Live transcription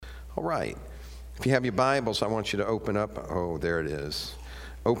All right. If you have your Bibles, I want you to open up. Oh, there it is.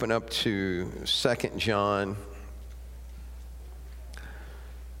 Open up to 2 John,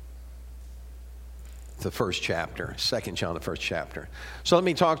 the first chapter. 2 John, the first chapter. So let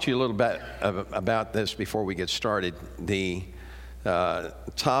me talk to you a little bit about this before we get started. The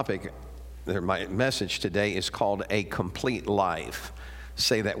topic, or my message today is called A Complete Life.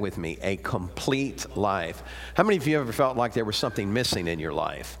 Say that with me, a complete life. How many of you ever felt like there was something missing in your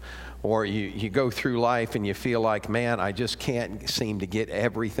life? Or you go through life and you feel like, man, I just can't seem to get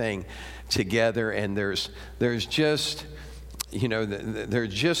everything together. And there's just, there's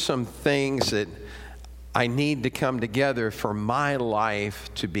just some things that I need to come together for my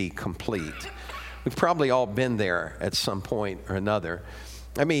life to be complete. We've probably all been there at some point or another.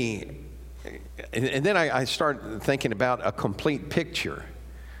 I mean, and then I start thinking about a complete picture.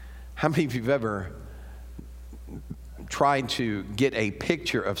 How many of you have ever tried to get a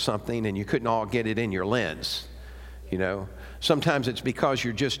picture of something and you couldn't all get it in your lens? Sometimes it's because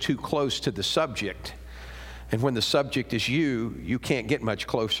you're just too close to the subject. And when the subject is you can't get much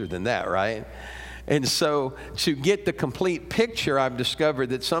closer than that, right? And so to get the complete picture, I've discovered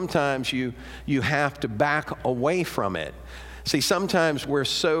that sometimes you have to back away from it. See, sometimes we're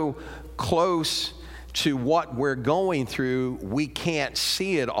so close to what we're going through, we can't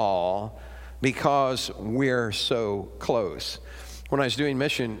see it all because we're so close. When I was doing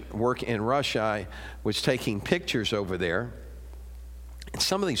mission work in Russia, I was taking pictures over there. And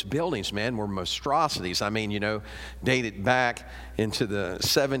some of these buildings, man, were monstrosities. I mean, dated back into the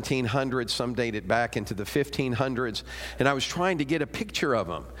 1700s, some dated back into the 1500s. And I was trying to get a picture of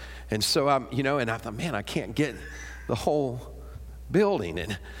them. And so, and I thought, man, I can't get the whole building.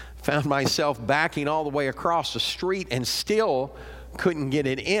 And found myself backing all the way across the street and still couldn't get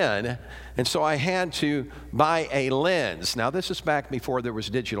it in. And so I had to buy a lens. Now, this is back before there was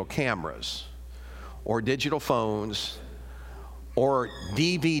digital cameras or digital phones or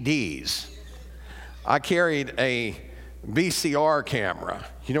DVDs. I carried a VCR camera.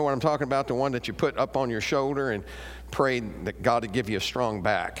 You know what I'm talking about? The one that you put up on your shoulder and prayed that God would give you a strong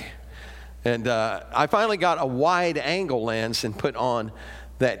back. And I finally got a wide angle lens and put on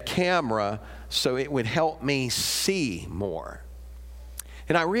that camera so it would help me see more.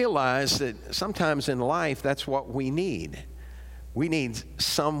 And I realized that sometimes in life, that's what we need. We need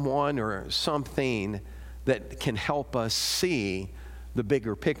someone or something that can help us see the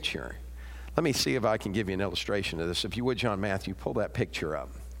bigger picture. Let me see if I can give you an illustration of this. If you would, John Matthew, pull that picture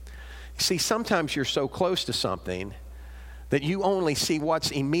up. See, sometimes you're so close to something that you only see what's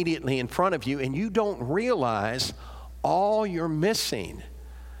immediately in front of you, and you don't realize all you're missing.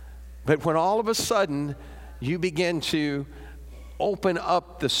 But when all of a sudden you begin to open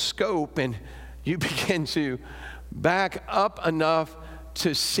up the scope and you begin to back up enough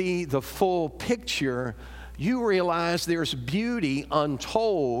to see the full picture, you realize there's beauty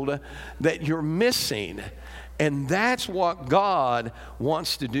untold that you're missing. And that's what God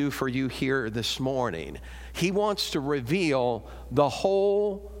wants to do for you here this morning. He wants to reveal the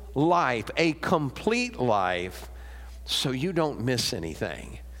whole life, a complete life, so you don't miss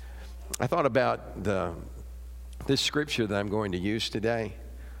anything. I thought about this scripture that I'm going to use today.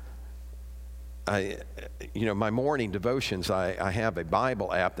 My morning devotions, I have a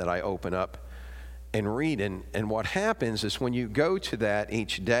Bible app that I open up and read. And what happens is when you go to that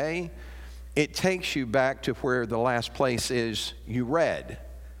each day, it takes you back to where the last place is you read.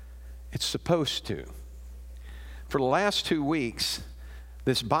 It's supposed to. For the last 2 weeks,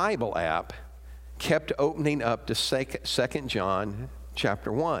 this Bible app kept opening up to 2 John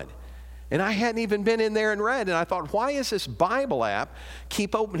chapter 1. And I hadn't even been in there and read. And I thought, why is this Bible app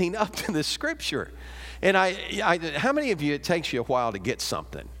keep opening up to the scripture? And how many of you, it takes you a while to get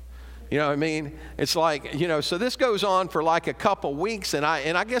something? You know what I mean? It's like, so this goes on for like a couple weeks, and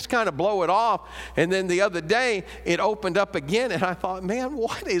I guess kind of blow it off. And then the other day, it opened up again, and I thought, man,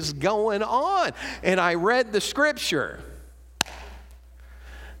 what is going on? And I read the scripture.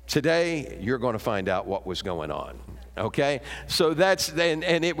 Today, you're going to find out what was going on. Okay, so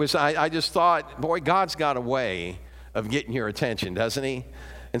and it was, I just thought, boy, God's got a way of getting your attention, doesn't he?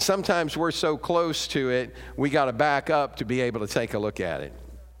 And sometimes we're so close to it, we got to back up to be able to take a look at it.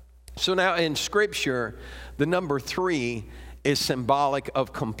 So now in Scripture, the number 3 is symbolic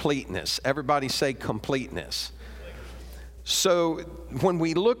of completeness. Everybody say completeness. So when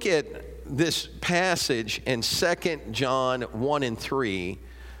we look at this passage in 2 John 1 and 3,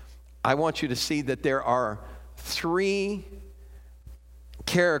 I want you to see that there are 3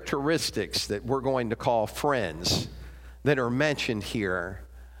 characteristics that we're going to call friends that are mentioned here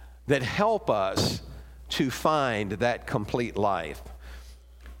that help us to find that complete life.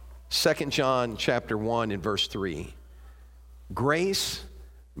 2 John chapter 1 and verse 3. Grace,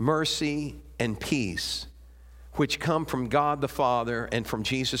 mercy, and peace, which come from God the Father and from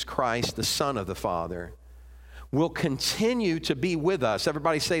Jesus Christ, the Son of the Father, will continue to be with us.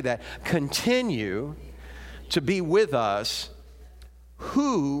 Everybody say that. Continue to be with us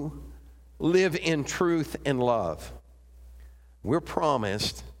who live in truth and love. We're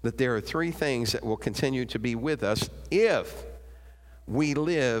promised that there are three things that will continue to be with us if we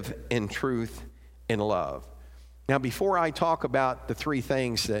live in truth and love. Now, before I talk about the three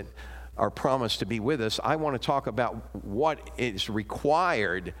things that are promised to be with us, I want to talk about what is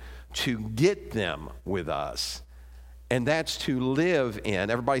required to get them with us. And that's to live in.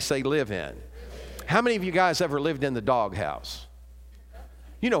 Everybody say live in. How many of you guys ever lived in the doghouse?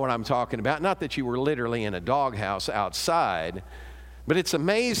 You know what I'm talking about. Not that you were literally in a doghouse outside, but it's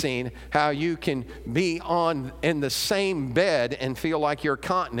amazing how you can be in the same bed and feel like you're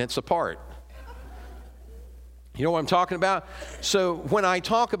continents apart. You know what I'm talking about? So when I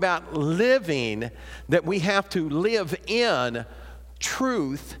talk about living, that we have to live in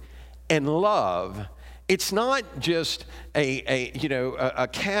truth and love, it's not just a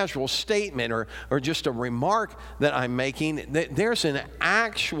casual statement or just a remark that I'm making. There's an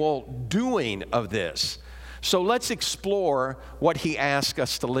actual doing of this. So let's explore what he asked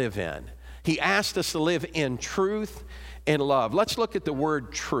us to live in. He asked us to live in truth and love. Let's look at the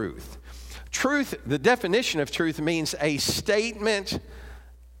word truth. Truth, the definition of truth means a statement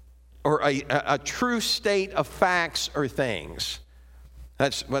or a true state of facts or things.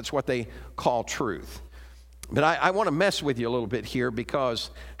 That's what they call truth. But I want to mess with you a little bit here, because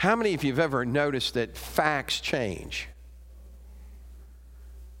how many of you have ever noticed that facts change,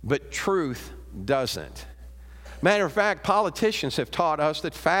 but truth doesn't? Matter of fact, politicians have taught us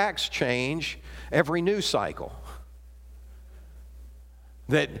that facts change every news cycle.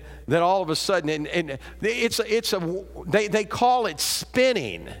 That all of a sudden, and they call it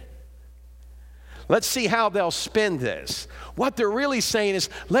spinning. Let's see how they'll spin this. What they're really saying is,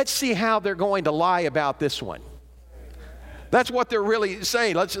 let's see how they're going to lie about this one. That's what they're really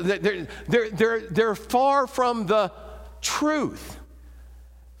saying. They're far from the truth.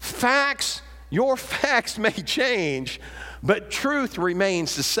 Facts, your facts may change, but truth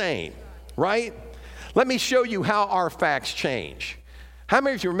remains the same, right? Let me show you how our facts change. How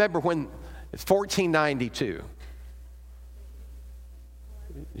many of you remember when 1492?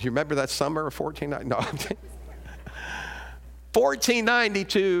 Do you remember that summer of 1492? No.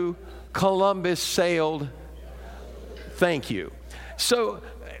 1492, Columbus sailed. Thank you. So,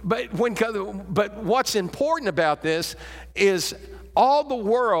 but what's important about this is all the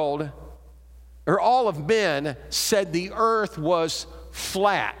world, or all of men, said the earth was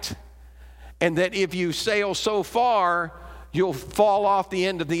flat, and that if you sail so far, you'll fall off the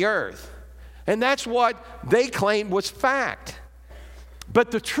end of the earth. And that's what they claimed was fact.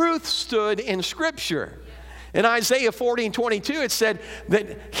 But the truth stood in Scripture. In Isaiah 14:22, it said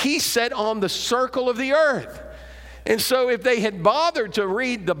that he sat on the circle of the earth. And so if they had bothered to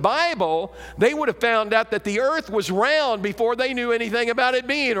read the Bible, they would have found out that the earth was round before they knew anything about it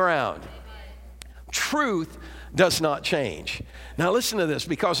being round. Truth does not change. Now listen to this,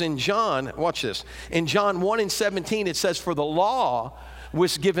 because in John, watch this. In John 1:17, it says, "For the law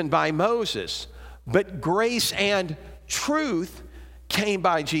was given by Moses, but grace and truth came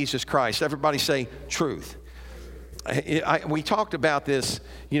by Jesus Christ." Everybody say truth. We talked about this,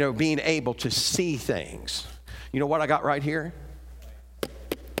 being able to see things. You know what I got right here?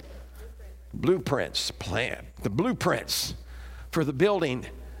 Blueprints, the blueprints for the building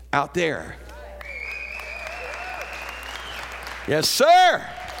out there. Yes, sir.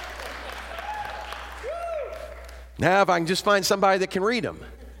 Now, if I can just find somebody that can read them.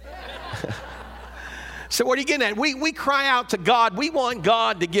 So what are you getting at? We cry out to God. We want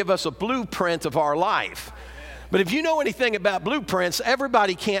God to give us a blueprint of our life. But if you know anything about blueprints,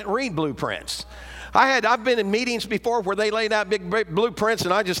 everybody can't read blueprints. I've been in meetings before where they laid out big blueprints,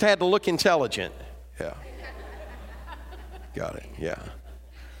 and I just had to look intelligent. Yeah. Got it. Yeah.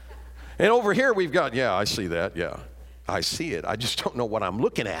 And over here we've got, yeah, I see that. Yeah. I see it. I just don't know what I'm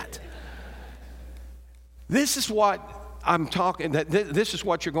looking at. This is what I'm talking, this is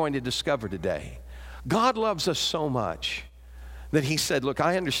what you're going to discover today. God loves us so much that he said, look,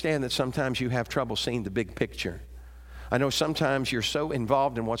 I understand that sometimes you have trouble seeing the big picture. I know sometimes you're so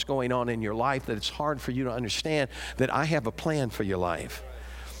involved in what's going on in your life that it's hard for you to understand that I have a plan for your life.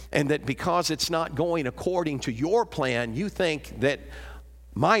 And that because it's not going according to your plan, you think that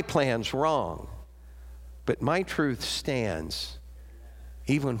my plan's wrong. But my truth stands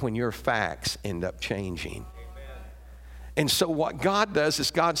even when your facts end up changing. And so what God does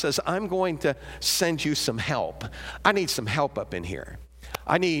is God says, I'm going to send you some help. I need some help up in here.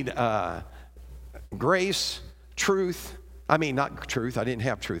 I need grace, truth. I mean, not truth. I didn't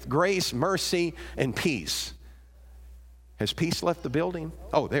have truth. Grace, mercy, and peace. Has peace left the building?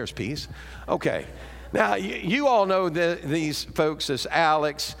 Oh, there's peace. Okay. Now, you all know these folks as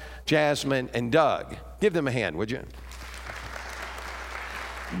Alex, Jasmine, and Doug. Give them a hand, would you?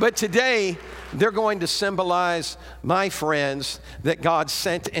 But today, they're going to symbolize my friends that God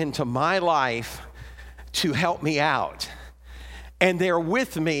sent into my life to help me out. And they're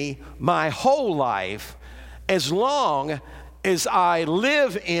with me my whole life as long as I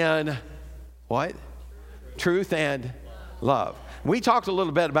live in what? Truth and love. We talked a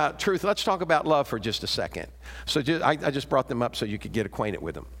little bit about truth. Let's talk about love for just a second. So I just brought them up so you could get acquainted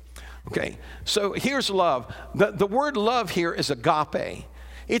with them. Okay, so here's love. The word love here is agape.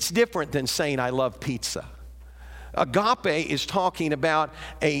 It's different than saying I love pizza. Agape is talking about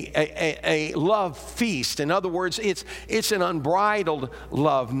a love feast. In other words, it's an unbridled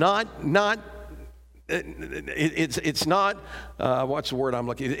love, it's not what's the word I'm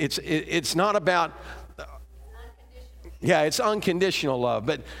looking? It's not about. Yeah, it's unconditional love.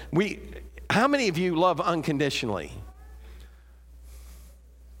 But how many of you love unconditionally?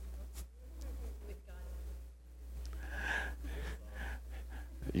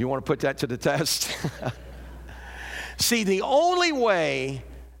 You want to put that to the test? See, the only way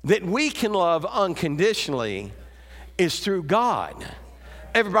that we can love unconditionally is through God.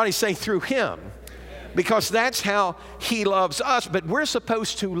 Everybody say through Him. Because that's how He loves us. But we're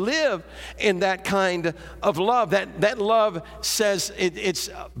supposed to live in that kind of love. That love says it's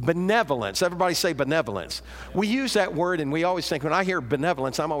benevolence. Everybody say benevolence. We use that word and we always think, when I hear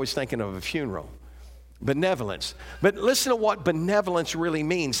benevolence, I'm always thinking of a funeral. Benevolence. But listen to what benevolence really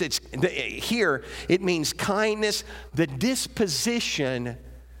means. Here, it means kindness, the disposition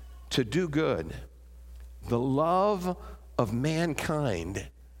to do good, the love of mankind,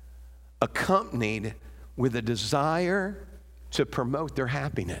 accompanied with a desire to promote their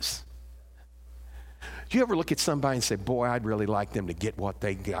happiness. Do you ever look at somebody and say, boy, I'd really like them to get what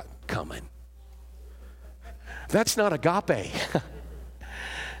they got coming? That's not agape.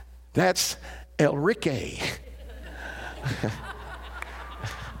 That's Elrique.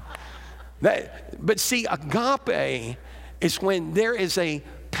 But see, agape is when there is a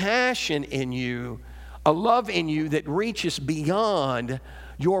passion in you, a love in you that reaches beyond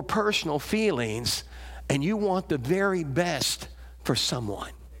your personal feelings, and you want the very best for someone.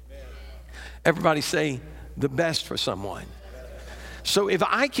 Everybody say the best for someone. So if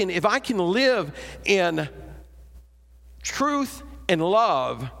I can live in truth and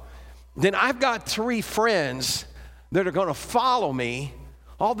love, then I've got 3 friends that are going to follow me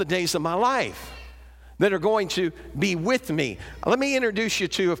all the days of my life, that are going to be with me. Let me introduce you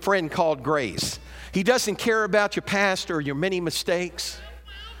to a friend called Grace. He doesn't care about your past or your many mistakes.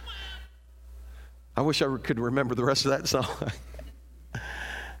 I wish I could remember the rest of that song.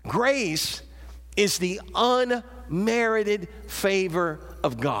 Grace is the unmerited favor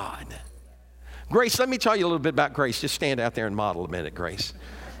of God. Grace, let me tell you a little bit about Grace. Just stand out there and model a minute, Grace.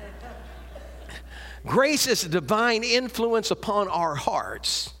 Grace is a divine influence upon our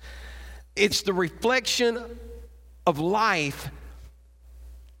hearts. It's the reflection of life,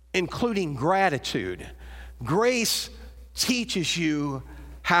 including gratitude. Grace teaches you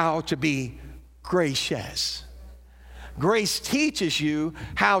how to be gracious. Grace teaches you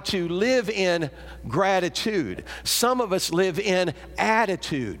how to live in gratitude. Some of us live in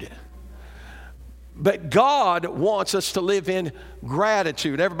attitude. But God wants us to live in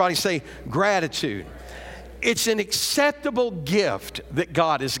gratitude. Everybody say gratitude. It's an acceptable gift that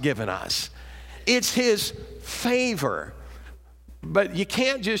God has given us. It's His favor. But you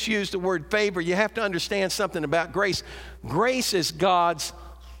can't just use the word favor. You have to understand something about grace. Grace is God's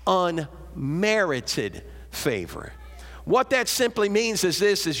unmerited favor. What that simply means is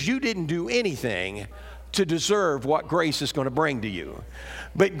this, is you didn't do anything to deserve what grace is going to bring to you.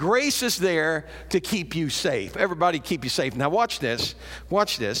 But grace is there to keep you safe. Everybody keep you safe. Now watch this.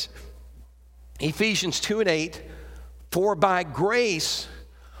 Watch this. Ephesians 2:8, for by grace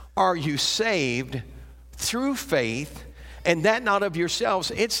are you saved through faith, and that not of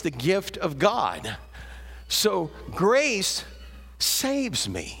yourselves, it's the gift of God. So grace saves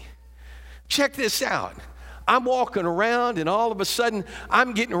me. Check this out. I'm walking around and all of a sudden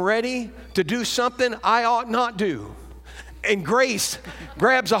I'm getting ready to do something I ought not do. And grace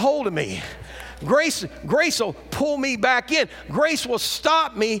grabs a hold of me. Grace will pull me back in. Grace will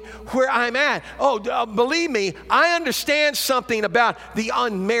stop me where I'm at. Believe me, I understand something about the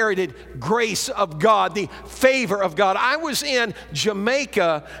unmerited grace of God, the favor of God. I was in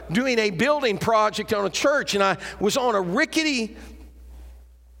Jamaica doing a building project on a church, and I was on a rickety,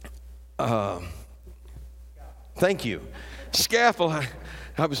 thank you, scaffold.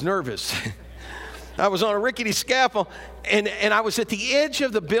 I was nervous. I was on a rickety scaffold, and I was at the edge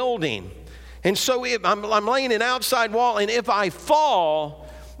of the building. And so I'm laying an outside wall, and if I fall,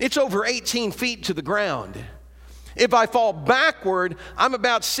 it's over 18 feet to the ground. If I fall backward, I'm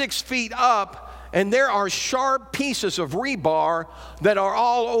about 6 feet up, and there are sharp pieces of rebar that are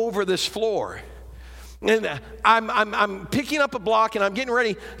all over this floor. And I'm picking up a block, and I'm getting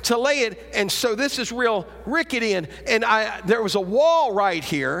ready to lay it, and so this is real rickety, and there was a wall right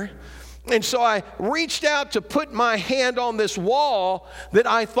here. And so I reached out to put my hand on this wall that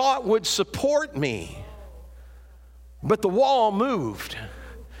I thought would support me. But the wall moved.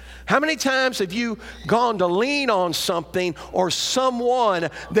 How many times have you gone to lean on something or someone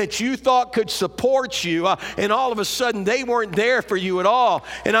that you thought could support you, and all of a sudden they weren't there for you at all?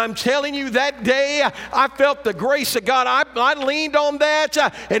 And I'm telling you, that day I felt the grace of God. I leaned on that,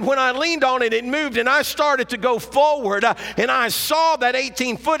 and when I leaned on it, it moved, and I started to go forward, and I saw that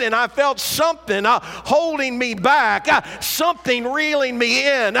 18 foot, and I felt something holding me back, something reeling me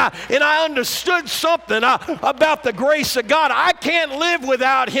in, and I understood something about the grace of God. I can't live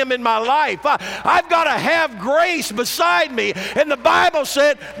without Him in my life. I've got to have grace beside me. And the Bible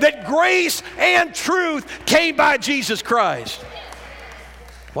said that grace and truth came by Jesus Christ.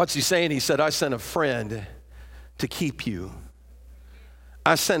 What's He saying? He said, I sent a friend to keep you.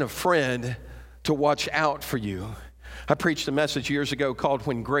 I sent a friend to watch out for you. I preached a message years ago called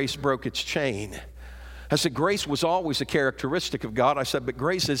When Grace Broke Its Chain. I said, grace was always a characteristic of God. I said, but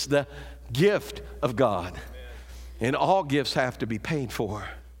grace is the gift of God. And all gifts have to be paid for.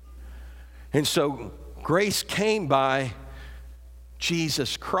 And so grace came by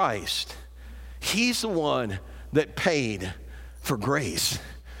Jesus Christ. He's the one that paid for grace.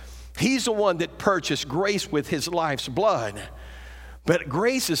 He's the one that purchased grace with His life's blood. But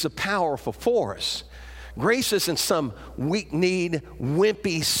grace is a powerful force. Grace isn't some weak-kneed,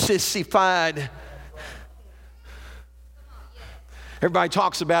 wimpy, sissified. Everybody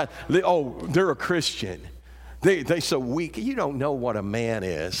talks about, they're a Christian. They're so weak. You don't know what a man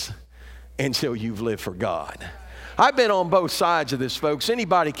is until you've lived for God. I've been on both sides of this, folks.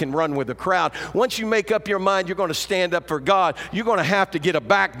 Anybody can run with the crowd. Once you make up your mind you're going to stand up for God, you're going to have to get a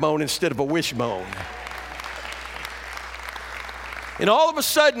backbone instead of a wishbone. And all of a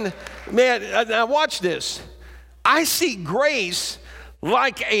sudden, man, now watch this. I see grace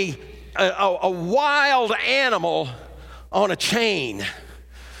like a wild animal on a chain,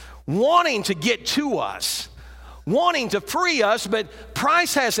 wanting to get to us, wanting to free us, but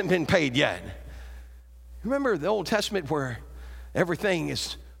price hasn't been paid yet. Remember the Old Testament where everything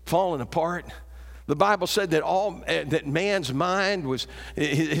is falling apart? The Bible said that man's mind was,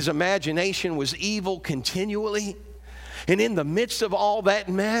 his imagination was evil continually. And in the midst of all that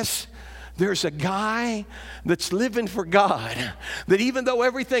mess, there's a guy that's living for God, that even though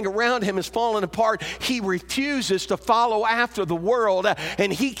everything around him is falling apart, he refuses to follow after the world,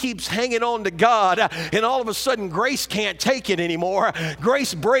 and he keeps hanging on to God, and all of a sudden grace can't take it anymore.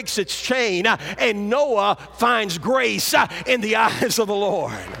 Grace breaks its chain, and Noah finds grace in the eyes of the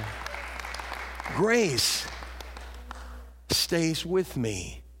Lord. Grace stays with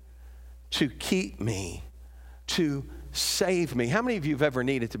me to keep me, to save me. How many of you have ever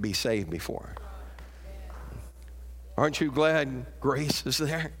needed to be saved before? Aren't you glad grace is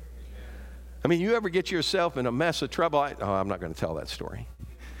there? I mean, you ever get yourself in a mess of trouble? I'm not going to tell that story.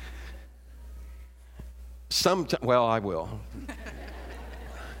 Well, I will.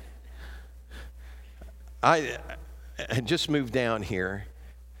 I had just moved down here,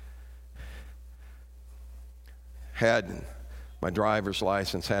 had my driver's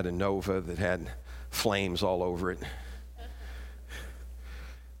license, had a Nova that had flames all over it.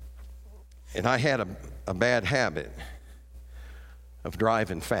 And I had a bad habit of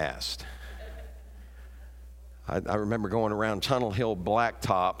driving fast. I remember going around Tunnel Hill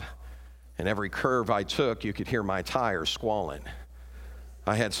Blacktop, and every curve I took, you could hear my tires squalling.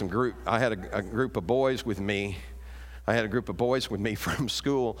 I had a group of boys with me. I had a group of boys with me from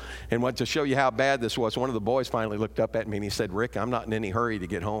school, and to show you how bad this was, one of the boys finally looked up at me and he said, "Rick, I'm not in any hurry to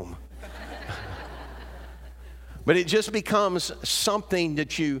get home." But it just becomes something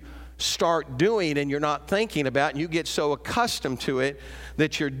that you start doing and you're not thinking about, and you get so accustomed to it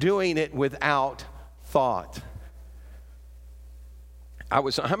that you're doing it without thought. How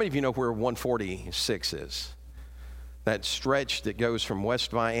many of you know where 146 is? That stretch that goes from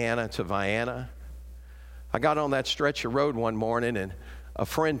West Vienna to Vienna. I got on that stretch of road one morning, and a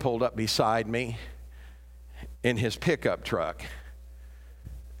friend pulled up beside me in his pickup truck,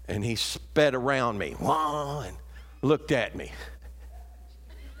 and he sped around me, and looked at me.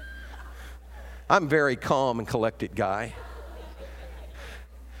 I'm a very calm and collected guy.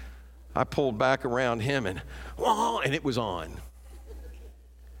 I pulled back around him, and it was on.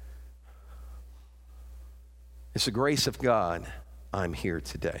 It's the grace of God I'm here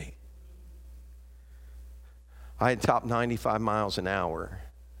today. I had topped 95 miles an hour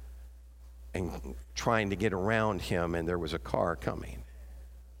and trying to get around him, and there was a car coming.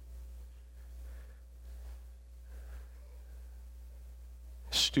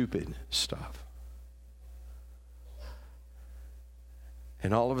 Stupid stuff.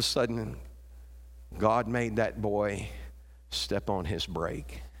 And all of a sudden, God made that boy step on his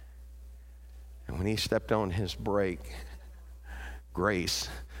brake. And when he stepped on his brake, grace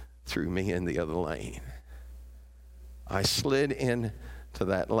threw me in the other lane. I slid into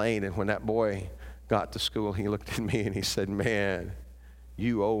that lane, and when that boy got to school, he looked at me and he said, "Man,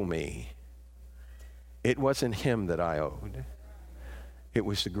 you owe me." It wasn't him that I owed. It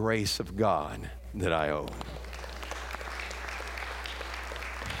was the grace of God that I owed.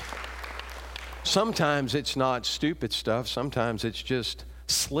 Sometimes it's not stupid stuff. Sometimes it's just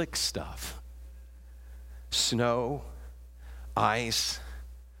slick stuff. Snow, ice,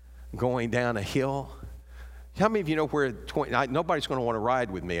 going down a hill. How many of you know where nobody's going to want to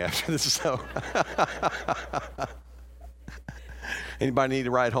ride with me after this snow? Anybody need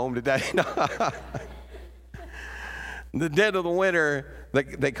to ride home today? The dead of the winter,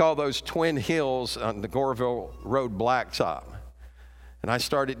 they call those twin hills on the Goreville Road blacktop. And I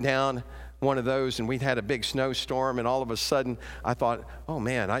started down one of those, and we'd had a big snowstorm, and all of a sudden I thought, oh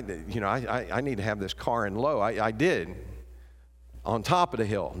man, I need to have this car in low. I did, on top of the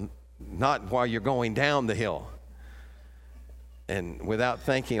hill, not while you're going down the hill. And without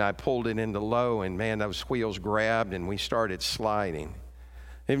thinking, I pulled it into low, and man, those wheels grabbed, and we started sliding.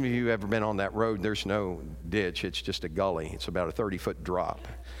 Have you ever been on that road? There's no ditch, it's just a gully. It's about a 30-foot drop,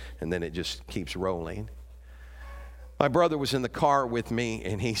 and then it just keeps rolling. My brother was in the car with me,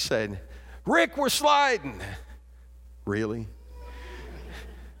 and he said, "Rick, we're sliding." Really?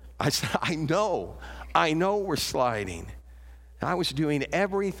 I said, I know we're sliding. And I was doing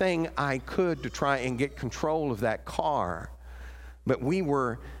everything I could to try and get control of that car, but we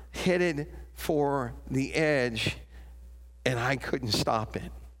were headed for the edge, and I couldn't stop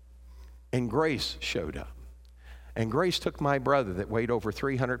it. And Grace showed up. And Grace took my brother that weighed over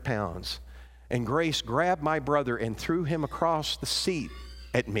 300 pounds, and Grace grabbed my brother and threw him across the seat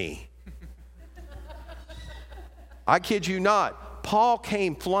at me. I kid you not. Paul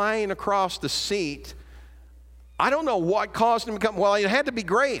came flying across the seat. I don't know what caused him to come. Well, it had to be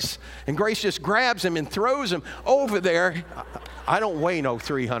Grace. And Grace just grabs him and throws him over there. I don't weigh no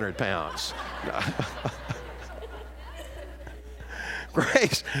 300 pounds.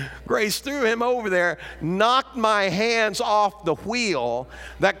 Grace threw him over there, knocked my hands off the wheel.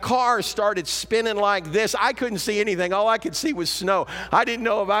 That car started spinning like this. I couldn't see anything. All I could see was snow. I didn't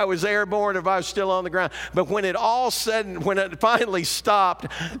know if I was airborne or if I was still on the ground. But when it finally stopped,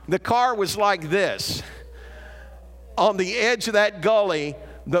 the car was like this. On the edge of that gully,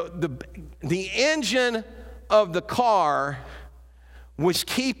 the engine of the car was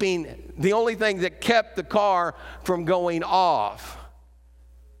keeping, the only thing that kept the car from going off.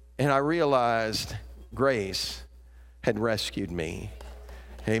 And I realized Grace had rescued me.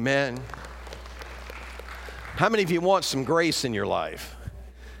 Amen. How many of you want some grace in your life?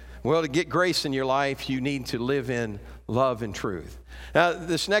 Well, to get grace in your life, you need to live in love and truth. Now,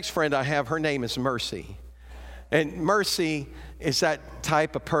 this next friend I have, her name is Mercy. And Mercy is that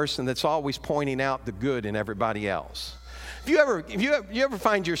type of person that's always pointing out the good in everybody else. If you ever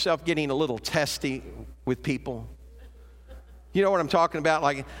find yourself getting a little testy with people? You know what I'm talking about?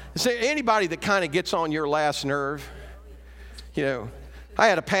 Like, is there anybody that kind of gets on your last nerve? You know, I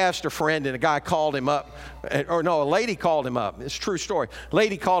had a pastor friend, and a guy called him up, a lady called him up. It's a true story. A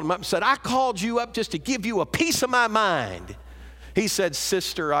lady called him up and said, "I called you up just to give you a piece of my mind." He said,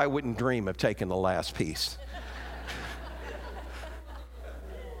 "Sister, I wouldn't dream of taking the last piece."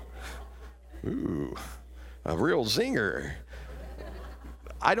 Ooh, a real zinger.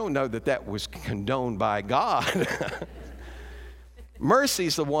 I don't know that was condoned by God.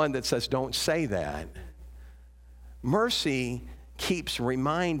 Mercy's the one that says, don't say that. Mercy keeps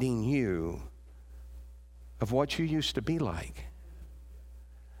reminding you of what you used to be like.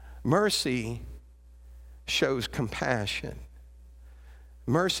 Mercy shows compassion.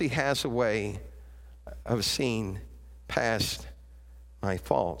 Mercy has a way of seeing past my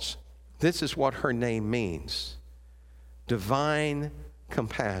faults. This is what her name means. Divine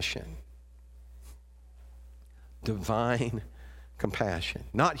compassion. Divine compassion.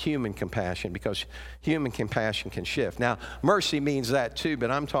 Not human compassion, because human compassion can shift. Now, mercy means that too, but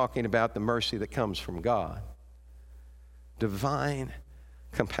I'm talking about the mercy that comes from God. Divine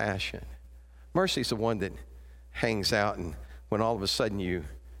compassion. Mercy is the one that hangs out, and when all of a sudden you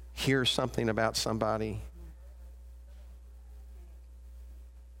hear something about somebody,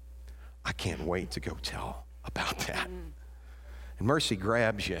 I can't wait to go tell about that. And mercy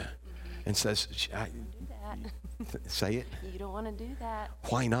grabs you and says, say it. You don't want to do that.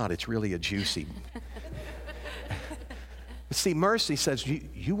 Why not? It's really a juicy. See, mercy says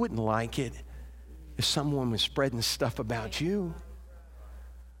you wouldn't like it if someone was spreading stuff about you.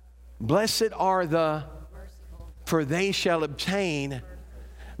 Blessed are the, for they shall obtain.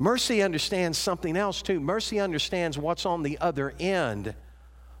 Mercy understands something else too. Mercy understands what's on the other end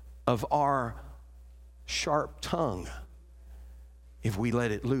of our sharp tongue if we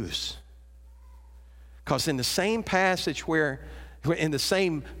let it loose. Because in the same passage in the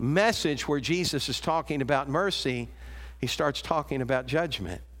same message where Jesus is talking about mercy, he starts talking about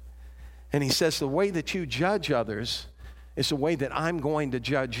judgment. And he says the way that you judge others is the way that I'm going to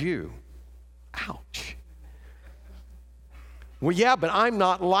judge you. Ouch. Well, yeah, but I'm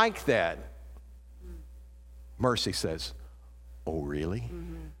not like that. Mercy says, oh, really?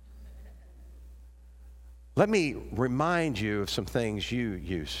 Mm-hmm. Let me remind you of some things you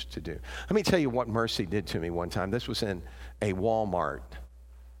used to do. Let me tell you what mercy did to me one time. This was in a Walmart.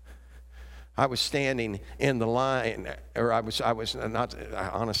 I was standing in the line, or I was not,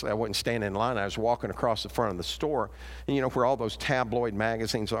 honestly, I wasn't standing in line. I was walking across the front of the store. And you know where all those tabloid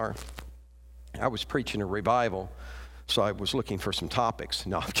magazines are? I was preaching a revival, so I was looking for some topics.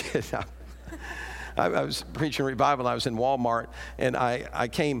 No, I'm kidding. I was preaching a revival, and I was in Walmart, and I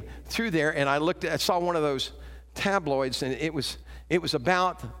came through there, and I saw one of those tabloids, and it was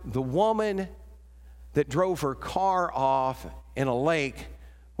about the woman that drove her car off in a lake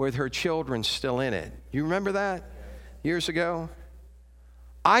with her children still in it. You remember that? Years ago?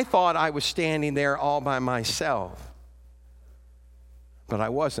 I thought I was standing there all by myself, but I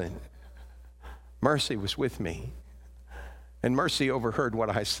wasn't. Mercy was with me, and Mercy overheard what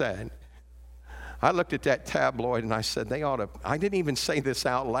I said. I looked at that tabloid and I said, I didn't even say this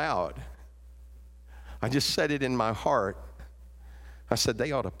out loud. I just said it in my heart. I said,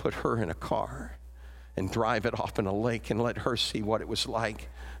 they ought to put her in a car and drive it off in a lake and let her see what it was like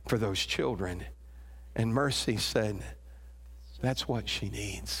for those children. And Mercy said, that's what she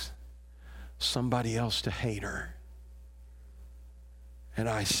needs. Somebody else to hate her. And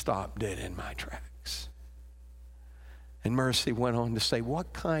I stopped dead in my tracks. And Mercy went on to say,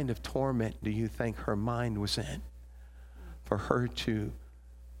 what kind of torment do you think her mind was in for her to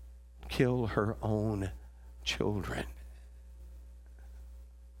kill her own children?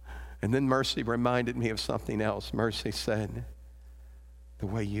 And then Mercy reminded me of something else. Mercy said, the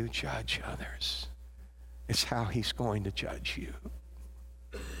way you judge others is how he's going to judge you.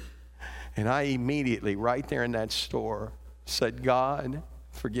 And I immediately, right there in that store, said, God,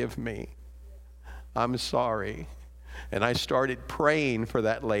 forgive me. I'm sorry. And I started praying for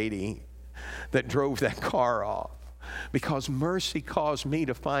that lady that drove that car off, because mercy caused me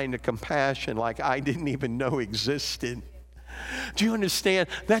to find a compassion like I didn't even know existed. Do you understand?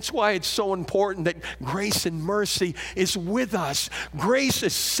 That's why it's so important that grace and mercy is with us. Grace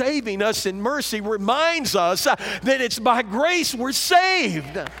is saving us, and mercy reminds us that it's by grace we're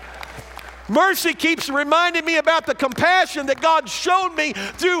saved. Mercy keeps reminding me about the compassion that God showed me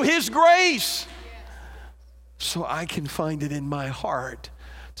through His grace, so I can find it in my heart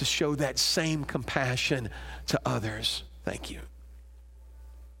to show that same compassion to others. Thank you.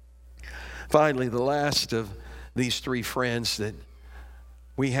 Finally, the last of these three friends that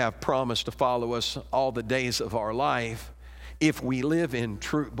we have promised to follow us all the days of our life, if we live in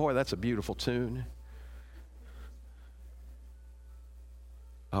truth. Boy, that's a beautiful tune.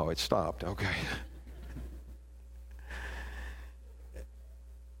 Oh, it stopped. Okay.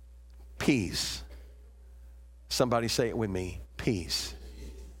 Peace. Somebody say it with me. Peace.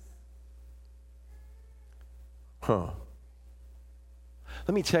 Let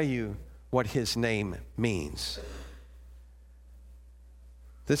me tell you what His name means.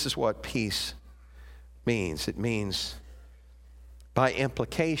 This is what peace means. It means, by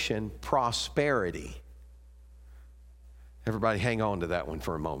implication, prosperity. Everybody hang on to that one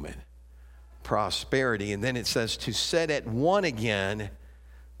for a moment. Prosperity. And then it says to set at one again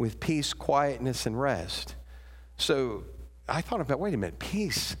with peace, quietness, and rest. So I thought about, wait a minute,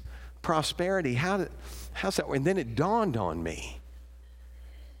 peace, prosperity, how's that? And then it dawned on me.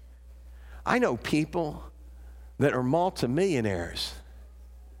 I know people that are multimillionaires,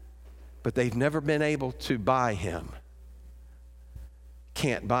 but they've never been able to buy him.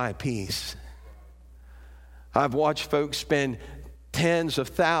 Can't buy peace. I've watched folks spend tens of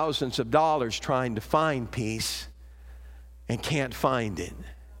thousands of dollars trying to find peace and can't find it.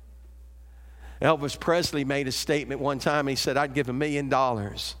 Elvis Presley made a statement one time. He said, I'd give $1 million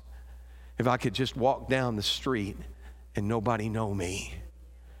if I could just walk down the street and nobody know me.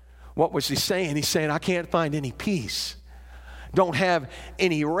 What was he saying? He's saying, I can't find any peace. Don't have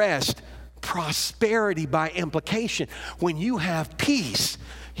any rest. Prosperity by implication. When you have peace,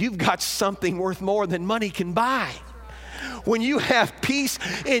 you've got something worth more than money can buy. When you have peace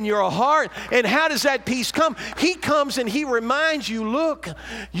in your heart, and how does that peace come? He comes and he reminds you, look,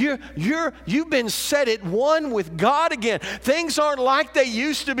 you've been set at one with God again. Things aren't like they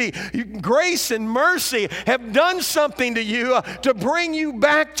used to be. Grace and mercy have done something to you to bring you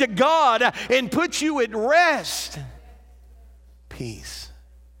back to God and put you at rest. Peace.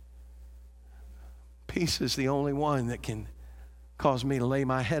 Peace is the only one that can cause me to lay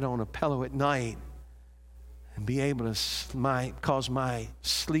my head on a pillow at night and be able to cause my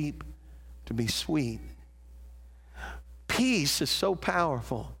sleep to be sweet. Peace is so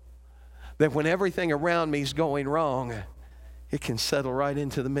powerful that when everything around me is going wrong, it can settle right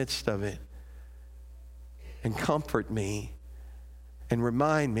into the midst of it and comfort me and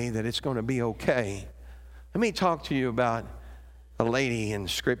remind me that it's going to be okay. Let me talk to you about a lady in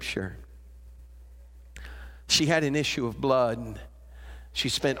Scripture. She had an issue of blood. She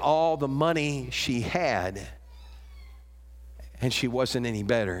spent all the money she had, and she wasn't any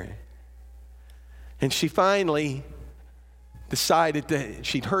better. And she finally decided that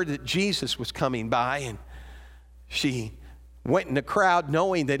she'd heard that Jesus was coming by, and she went in the crowd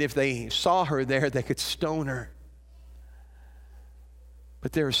knowing that if they saw her there, they could stone her.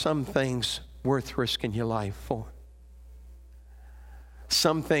 But there are some things worth risking your life for.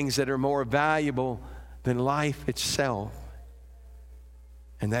 Some things that are more valuable than life itself.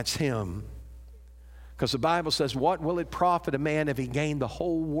 And that's him. Because the Bible says, what will it profit a man if he gain the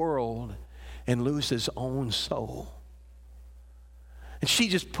whole world and lose his own soul? And she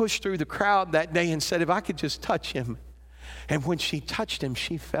just pushed through the crowd that day and said, if I could just touch him. And when she touched him,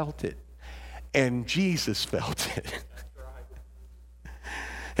 she felt it. And Jesus felt it.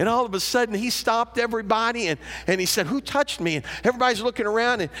 And all of a sudden, he stopped everybody and he said, who touched me? And everybody's looking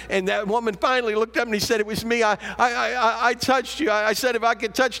around, and that woman finally looked up and he said, it was me. I touched you. I said, if I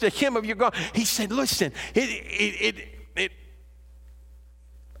could touch the hem of your garment. He said, listen, it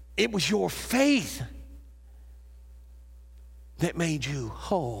was your faith that made you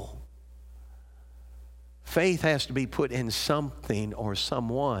whole. Faith has to be put in something or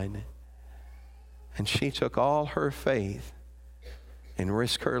someone. And she took all her faith and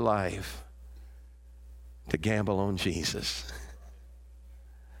risk her life to gamble on Jesus.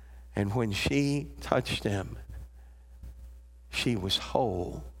 And when she touched him, she was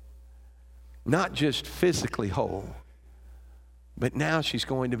whole. Not just physically whole, but now she's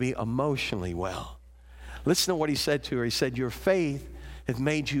going to be emotionally well. Listen to what he said to her. He said, your faith has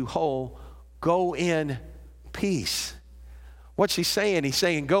made you whole. Go in peace. What's he saying? He's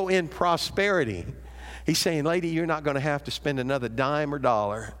saying, go in prosperity. He's saying, lady, you're not going to have to spend another dime or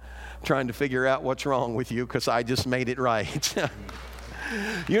dollar trying to figure out what's wrong with you because I just made it right.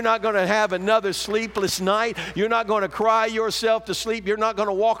 You're not going to have another sleepless night. You're not going to cry yourself to sleep. You're not going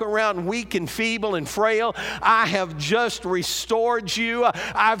to walk around weak and feeble and frail. I have just restored you.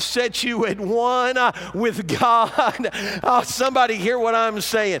 I've set you at one with God. Oh, somebody hear what I'm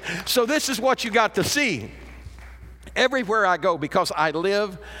saying. So this is what you got to see. Everywhere I go, because I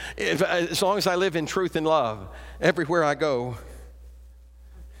live, as long as I live in truth and love, everywhere I go,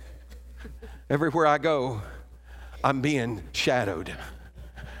 I'm being shadowed.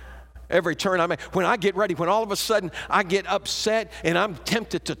 Every turn I make, when I get ready, when all of a sudden I get upset and I'm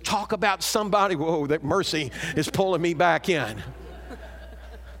tempted to talk about somebody, whoa, that mercy is pulling me back in.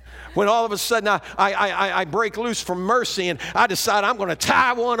 When all of a sudden I break loose from mercy and I decide I'm going to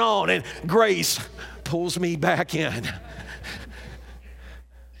tie one on, and grace pulls me back in.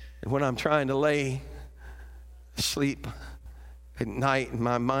 And when I'm trying to lay asleep at night and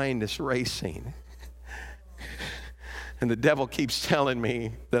my mind is racing, and the devil keeps telling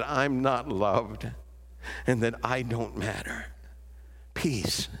me that I'm not loved and that I don't matter,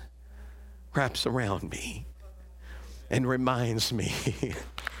 peace wraps around me and reminds me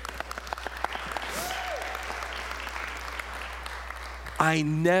I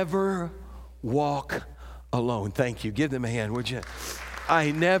never walk alone. Thank you. Give them a hand, would you?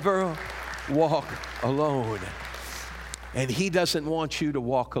 I never walk alone. And He doesn't want you to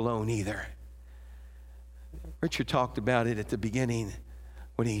walk alone either. Richard talked about it at the beginning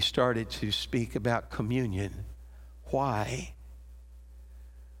when he started to speak about communion. Why?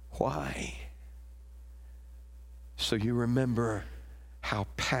 Why? So you remember how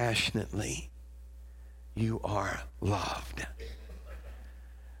passionately you are loved.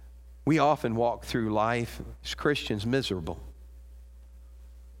 We often walk through life as Christians miserable.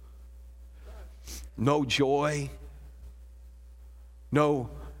 No joy, no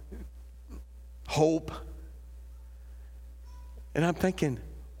hope. And I'm thinking,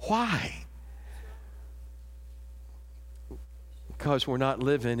 why? Because we're not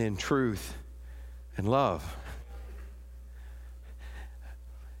living in truth and love.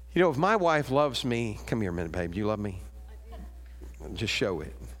 You know, if my wife loves me, come here a minute, babe. You love me? Just show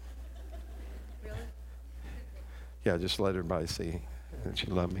it. Really? Yeah, just let everybody see that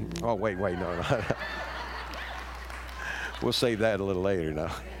you love me. Oh, wait, no. We'll save that a little later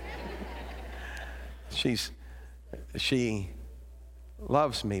now. She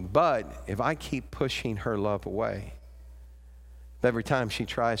loves me, but if I keep pushing her love away, every time she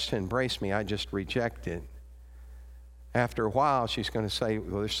tries to embrace me, I just reject it. After a while, she's going to say,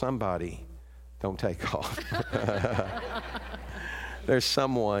 well, there's somebody. Don't take off. There's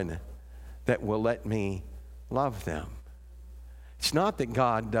someone that will let me love them. It's not that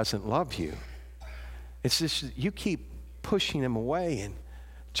God doesn't love you. It's just you keep pushing Him away and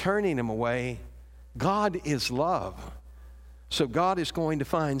turning Him away. God is love. So God is going to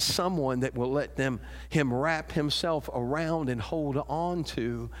find someone that will let Him wrap Himself around and hold on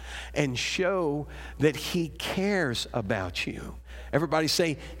to and show that He cares about you. Everybody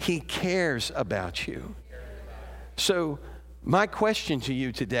say, He cares about you. So my question to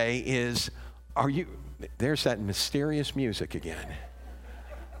you today is, there's that mysterious music again.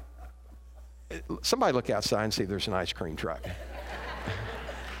 Somebody look outside and see if there's an ice cream truck.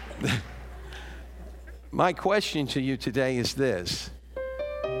 My question to you today is this,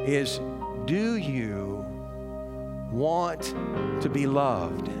 do you want to be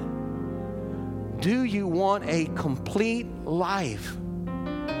loved? Do you want a complete life?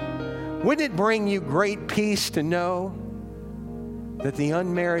 Wouldn't it bring you great peace to know that the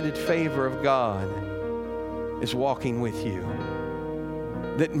unmerited favor of God is walking with you?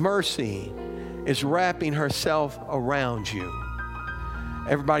 That mercy is wrapping herself around you?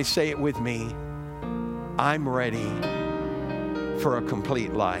 Everybody say it with me. I'm ready for a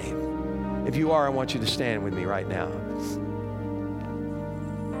complete life. If you are, I want you to stand with me right now.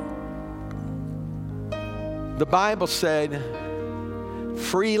 The Bible said,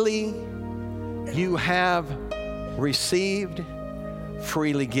 freely you have received,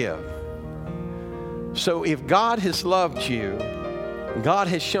 freely give. So if God has loved you, God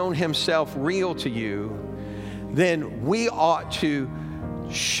has shown Himself real to you, then we ought to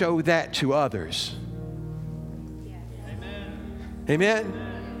show that to others.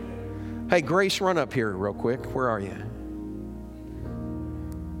 Amen? Hey, Grace, run up here real quick. Where are you?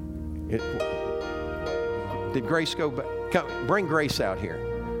 Did Grace go back? Come, bring Grace out here.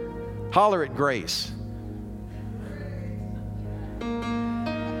 Holler at Grace.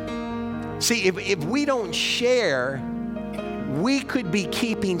 See, if we don't share, we could be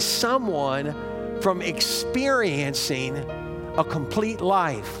keeping someone from experiencing a complete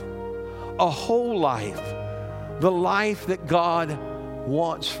life, a whole life, the life that God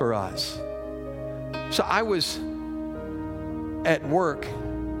wants for us. So I was at work.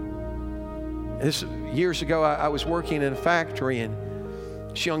 This years ago, I was working in a factory, and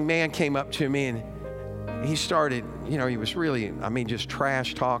this young man came up to me, and he started, he was really, just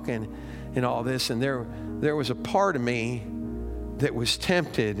trash talking and all this. And there was a part of me that was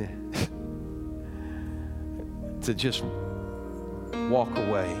tempted to just walk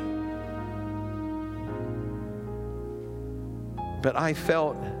away. But I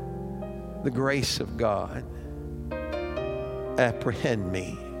felt the grace of God apprehend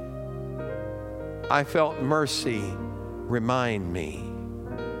me. I felt mercy remind me.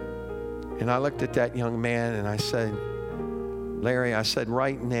 And I looked at that young man and I said, Larry, I said,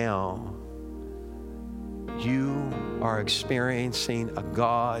 right now, you are experiencing a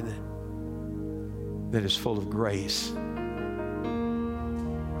God that is full of grace.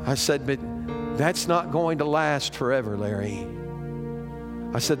 I said, but that's not going to last forever, Larry.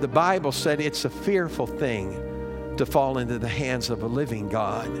 I said, the Bible said it's a fearful thing to fall into the hands of a living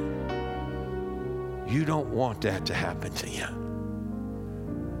God. You don't want that to happen to you.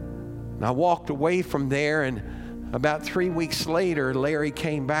 And I walked away from there, and about 3 weeks later, Larry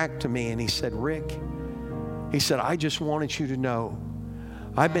came back to me and he said, Rick, He said, I just wanted you to know,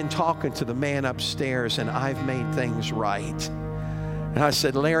 I've been talking to the man upstairs and I've made things right. And I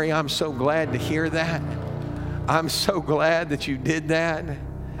said, Larry, I'm so glad to hear that. I'm so glad that you did that.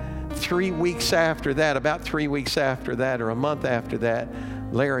 3 weeks after that, about 3 weeks after that, or a month after that,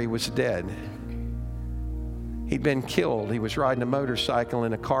 Larry was dead. He'd been killed. He was riding a motorcycle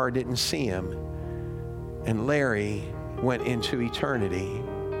and a car didn't see him. And Larry went into eternity.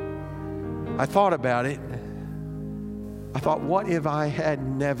 I thought about it. I thought, what if I had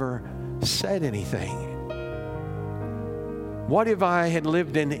never said anything? What if I had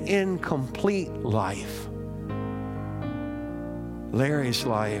lived an incomplete life? Larry's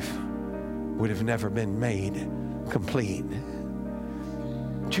life would have never been made complete.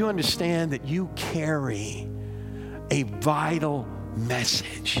 Do you understand that you carry a vital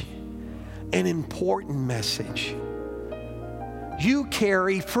message, an important message? You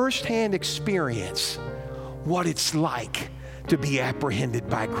carry firsthand experience what it's like to be apprehended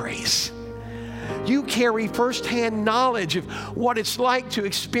by grace. You carry firsthand knowledge of what it's like to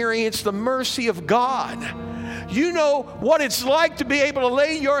experience the mercy of God. You know what it's like to be able to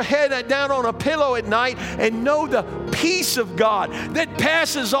lay your head down on a pillow at night and know the peace of God that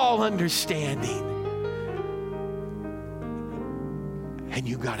passes all understanding. And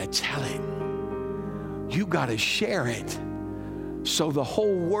you got to tell it. You got to share it so the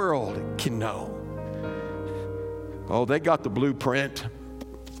whole world can know. Oh, they got the blueprint.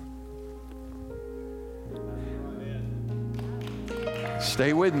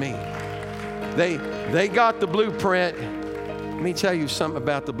 Stay with me. They got the blueprint. Let me tell you something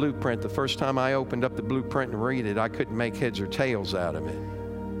about the blueprint. The first time I opened up the blueprint and read it, I couldn't make heads or tails out of it.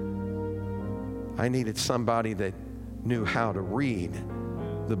 I needed somebody that knew how to read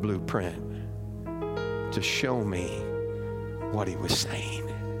the blueprint to show me what he was saying.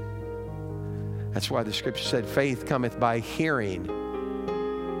 That's why the scripture said, faith cometh by hearing,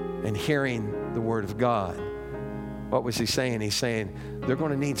 and hearing the word of God. What was he saying? He's saying, they're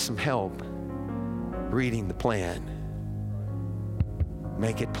going to need some help reading the plan.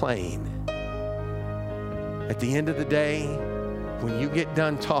 Make it plain. At the end of the day, when you get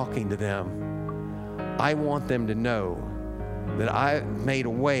done talking to them, I want them to know that I made a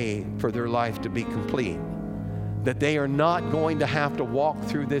way for their life to be complete. That they are not going to have to walk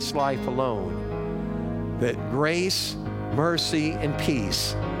through this life alone. That grace, mercy, and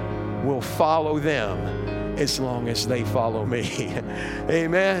peace will follow them as long as they follow me.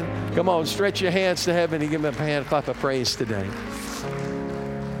 Amen. Come on, stretch your hands to heaven and give them a hand clap of praise today.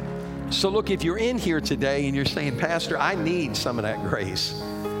 So look, if you're in here today and you're saying, Pastor, I need some of that grace.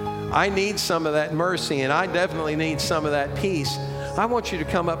 I need some of that mercy, and I definitely need some of that peace. I want you to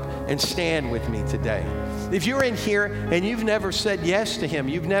come up and stand with me today. If you're in here and you've never said yes to Him,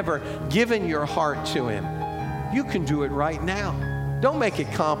 you've never given your heart to Him, you can do it right now. Don't make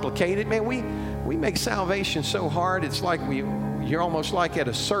it complicated. Man, we make salvation so hard, it's like you're almost like at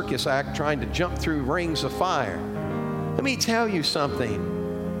a circus act trying to jump through rings of fire. Let me tell you something.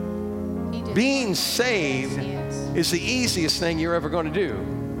 Being saved is the easiest thing you're ever going to do.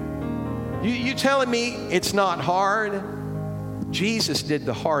 You telling me it's not hard? Jesus did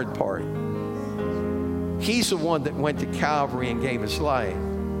the hard part. He's the one that went to Calvary and gave His life.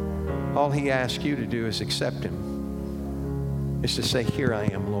 All He asks you to do is accept Him. Is to say, here I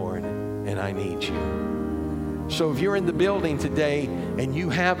am, Lord, and I need you. So if you're in the building today and you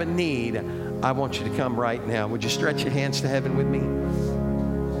have a need, I want you to come right now. Would you stretch your hands to heaven with me?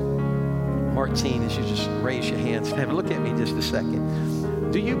 Martine, as you just raise your hands to heaven, look at me just a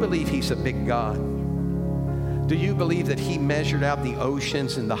second. Do you believe He's a big God? Do you believe that He measured out the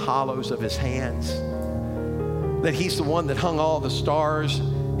oceans in the hollows of His hands? That He's the one that hung all the stars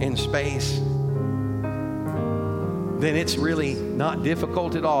in space? Then it's really not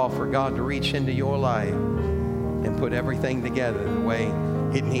difficult at all for God to reach into your life and put everything together the way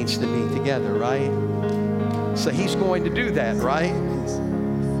it needs to be together, right? So He's going to do that, right?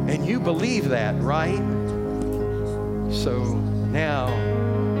 And you believe that, right? So now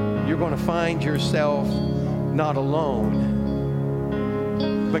you're going to find yourself not alone,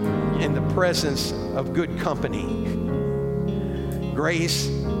 but in the presence of good company. Grace,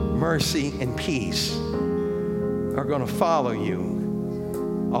 mercy, and peace are going to follow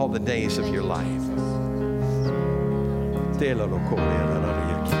you all the days of your life.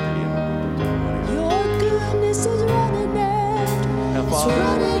 Your goodness is running after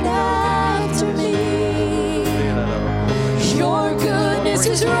me. Your goodness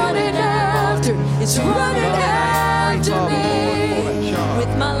is running after me.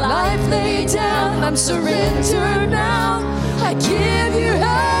 With my life laid down, I'm surrendered now. I give you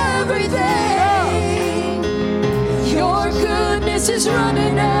everything. goodness is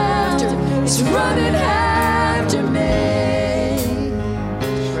running after, it's running after me.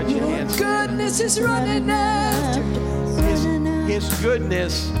 Stretch your hands. Goodness is running after. His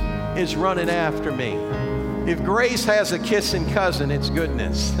goodness is running after me. If grace has a kissing cousin, it's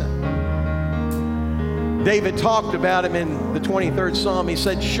goodness. David talked about him in the 23rd Psalm. He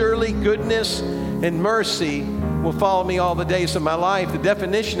said, surely goodness and mercy will follow me all the days of my life. The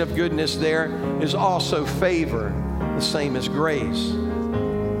definition of goodness there is also favor, the same as grace.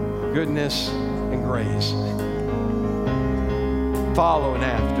 Goodness and grace. Following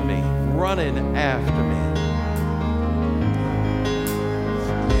after me, running after me.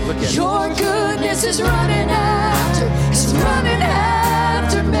 Look at Your goodness is running after, it's running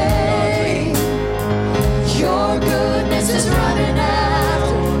after me. Your goodness is running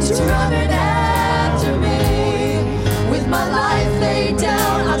after, it's running after me. With my life laid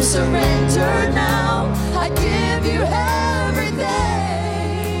down, I'm surrendered now. I give you everything.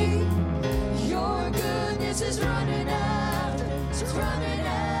 Your goodness is running after, it's running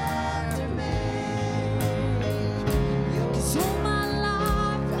after me. 'Cause all my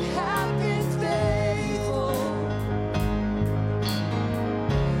life I have been faithful.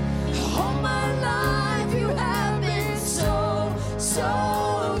 All my life you have been so, so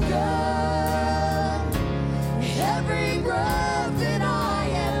good. Every breath that I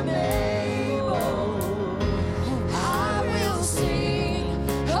am able, I will sing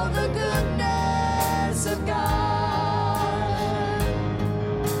of the goodness of God.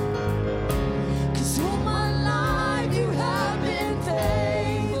 'Cause all my life you have been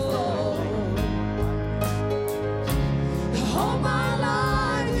faithful. All my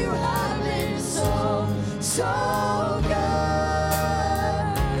life you have been so, so good.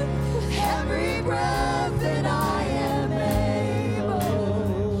 Every breath that I am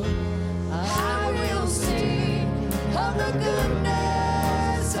able, I will sing of the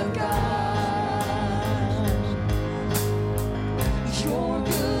goodness of God. Your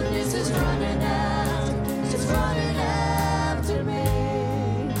goodness is running after, it's running after me.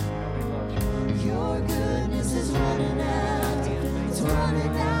 Your goodness is running after, it's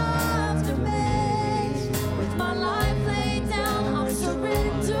running after me. With my life laid down, I'm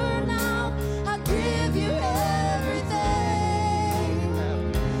surrendered now. I give you everything.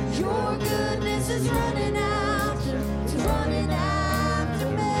 Your goodness is running after, it's running after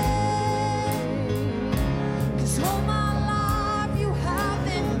me. 'Cause all my life you have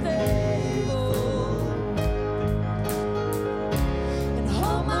been faithful. And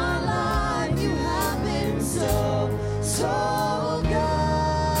all my life you have been so, so good.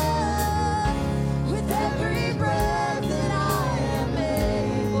 With every breath that I am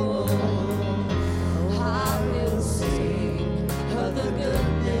able, I will sing of the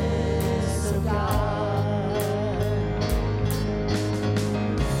goodness of God.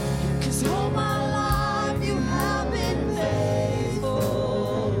 'Cause all my life you have been faithful.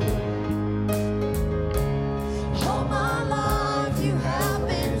 All my life you have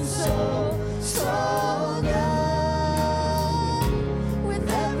been so, so good. With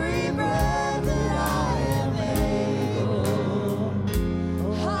every breath that I am able,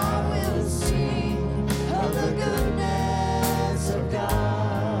 I will sing of the goodness of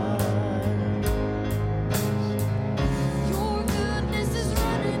God. Your goodness is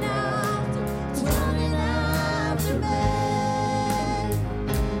running after, it's running after me.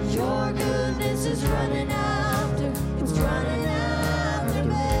 Your goodness is running after, it's running after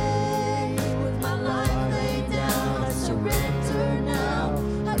me. With my life laid down, I surrender now.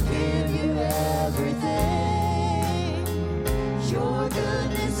 I give you everything. Your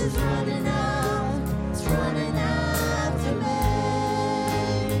goodness is running after, it's running after me.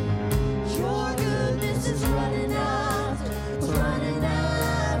 Your goodness is running after, it's running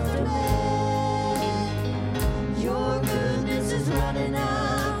after me. Your goodness is running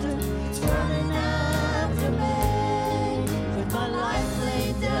after, it's running after me. With my life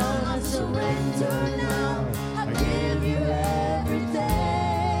laid down, I surrender now. I give you everything.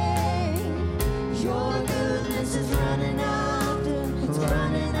 Your goodness is running after, it's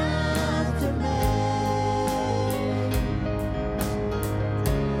running after me.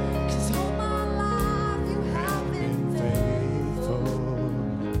 'Cause all my life you have been faithful.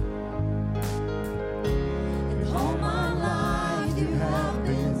 And all my life you have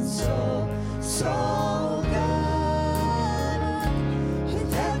been so, so good.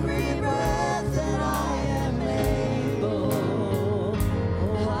 With every breath that I am able,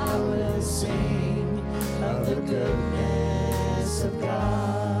 I will sing of the goodness of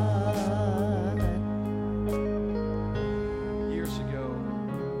God. Years ago,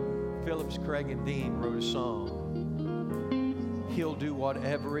 Phillips, Craig, and Dean wrote a song. He'll do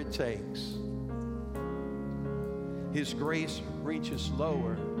whatever it takes. His grace reaches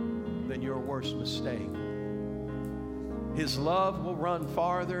lower than your worst mistake. His love will run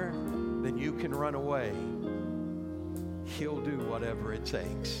farther than you can run away. He'll do whatever it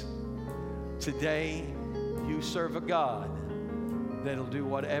takes. Today, you serve a God that'll do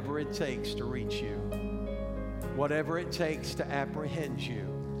whatever it takes to reach you, whatever it takes to apprehend you.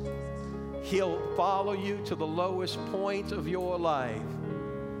 He'll follow you to the lowest point of your life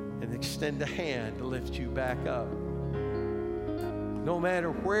and extend a hand to lift you back up. No matter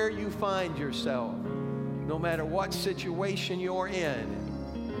where you find yourself, no matter what situation you're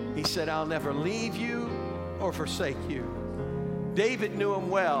in, He said, I'll never leave you or forsake you. David knew Him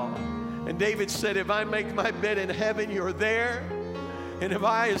well. And David said, if I make my bed in heaven, you're there. And if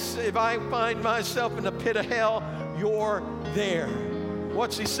I find myself in the pit of hell, you're there.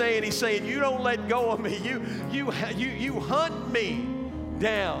 What's he saying? He's saying, you don't let go of me. You hunt me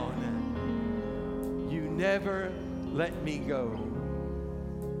down. You never let me go.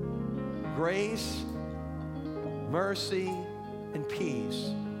 Grace, mercy, and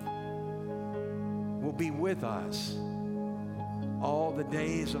peace will be with us all the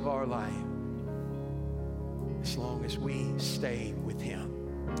days of our life, as long as we stay with Him.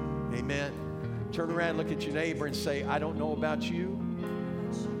 Amen. Turn around, look at your neighbor and say, I don't know about you,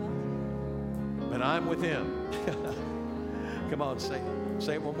 but I'm with Him. Come on, say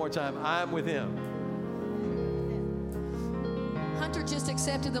it one more time. I'm with Him. Hunter just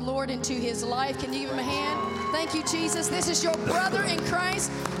accepted the Lord into his life. Can you give him a hand? Thank you, Jesus. This is your brother in Christ.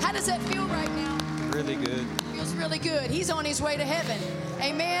 How does that feel right now? Really good. Feels really good. He's on his way to heaven.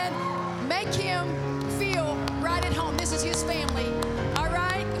 Amen. Make him feel right at home. This is his family. All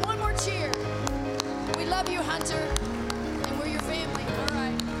right? One more cheer. We love you, Hunter, and we're your family. All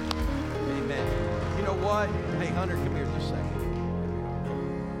right. Amen. You know what? Hey, Hunter, come here just a second.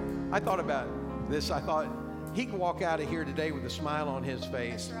 I thought about this. I thought he could walk out of here today with a smile on his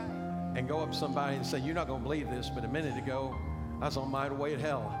face. That's right. And go up to somebody and say, you're not going to believe this, but a minute ago, I was on my way to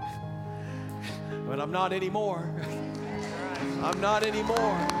hell. But I'm not anymore. I'm not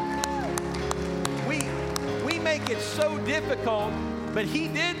anymore. We make it so difficult, but He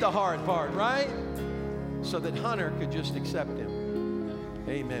did the hard part, right? So that Hunter could just accept Him.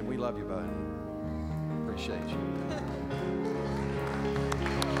 Amen. We love you, buddy. Appreciate you.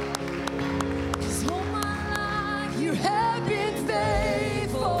 All my life you have been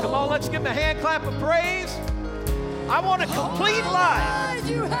faithful. Come on, let's give Him a hand clap of praise. I want a complete life.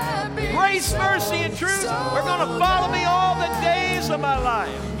 Grace, mercy, and truth are going to follow me all the days of my life.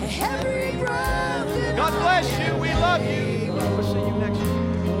 God bless you. We love you. We'll see you next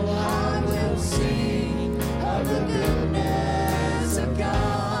week. I will sing of the goodness of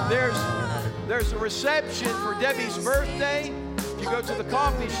God. There's a reception for Debbie's birthday. If you go to the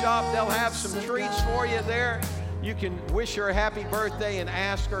coffee shop, they'll have some treats for you there. You can wish her a happy birthday and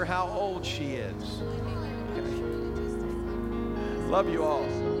ask her how old she is. Love you all.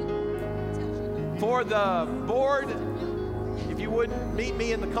 For the board, if you would meet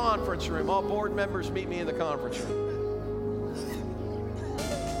me in the conference room. All board members meet me in the conference room.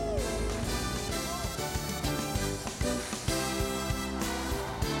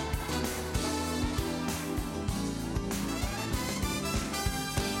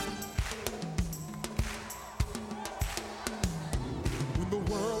 When the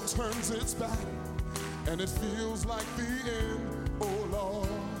world turns its back and it feels like the end, oh Lord,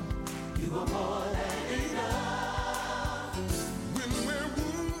 You are more than enough.